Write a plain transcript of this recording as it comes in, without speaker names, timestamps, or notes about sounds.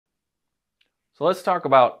So let's talk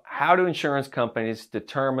about how do insurance companies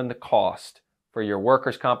determine the cost for your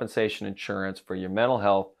workers' compensation insurance for your mental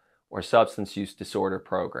health or substance use disorder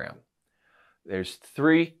program. There's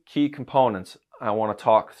three key components I want to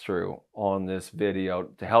talk through on this video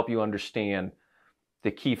to help you understand the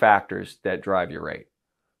key factors that drive your rate.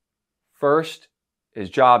 First is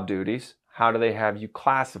job duties. How do they have you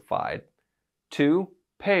classified? 2,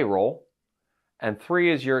 payroll. And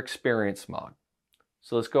 3 is your experience mod.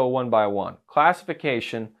 So let's go one by one.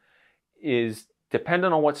 Classification is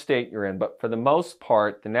dependent on what state you're in, but for the most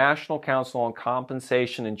part, the National Council on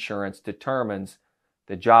Compensation Insurance determines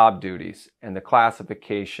the job duties and the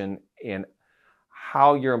classification and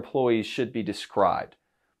how your employees should be described.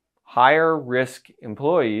 Higher risk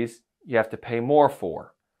employees, you have to pay more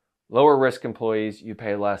for. Lower risk employees, you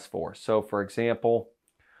pay less for. So for example,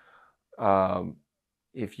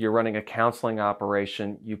 if you're running a counseling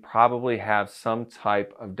operation, you probably have some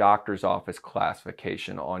type of doctor's office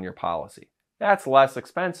classification on your policy. That's less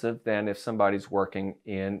expensive than if somebody's working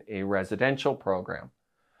in a residential program,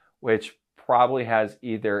 which probably has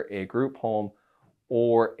either a group home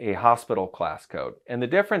or a hospital class code. And the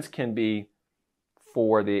difference can be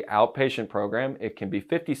for the outpatient program, it can be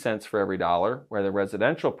 50 cents for every dollar, where the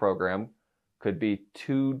residential program could be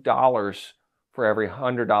 $2 for every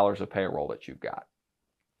 $100 of payroll that you've got.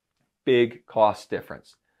 Big cost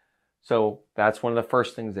difference. So that's one of the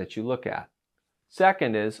first things that you look at.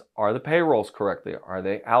 Second is, are the payrolls correctly? Are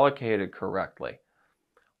they allocated correctly?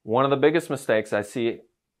 One of the biggest mistakes I see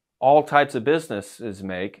all types of businesses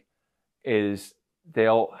make is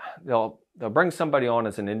they'll bring somebody on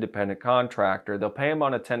as an independent contractor, they'll pay them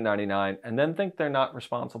on a 1099, and then think they're not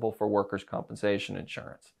responsible for workers' compensation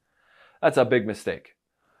insurance. That's a big mistake.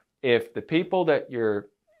 If the people that you're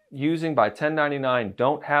using by 1099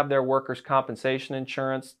 don't have their workers' compensation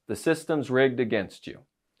insurance, the system's rigged against you.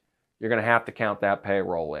 You're going to have to count that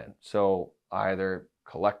payroll in. So either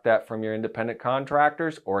collect that from your independent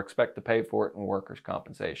contractors or expect to pay for it in workers'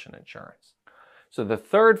 compensation insurance. So the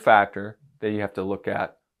third factor that you have to look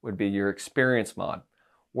at would be your experience mod.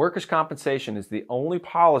 Workers' compensation is the only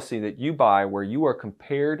policy that you buy where you are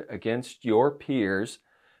compared against your peers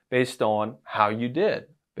based on how you did,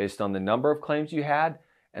 based on the number of claims you had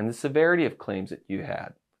and the severity of claims that you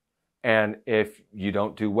had. And if you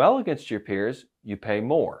don't do well against your peers, you pay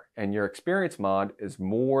more. And your experience mod is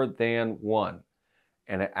more than 1.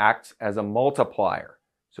 And it acts as a multiplier.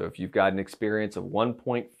 So if you've got an experience of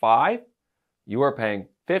 1.5, you are paying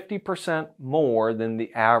 50% more than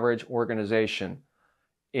the average organization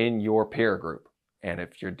in your peer group. And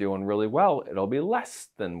if you're doing really well, it'll be less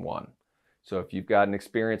than 1. So if you've got an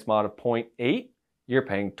experience mod of 0.8, you're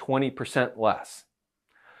paying 20% less.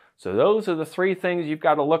 So those are the three things you've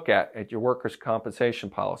got to look at your workers'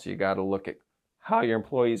 compensation policy. You got to look at how your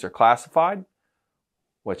employees are classified,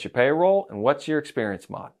 what's your payroll, and what's your experience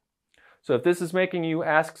mod. So if this is making you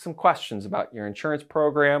ask some questions about your insurance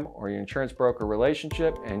program or your insurance broker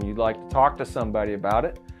relationship and you'd like to talk to somebody about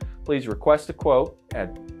it, please request a quote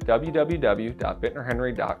at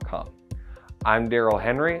www.bitnerhenry.com. I'm Daryl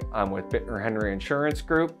Henry. I'm with Bitner Henry Insurance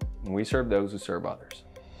Group, and we serve those who serve others.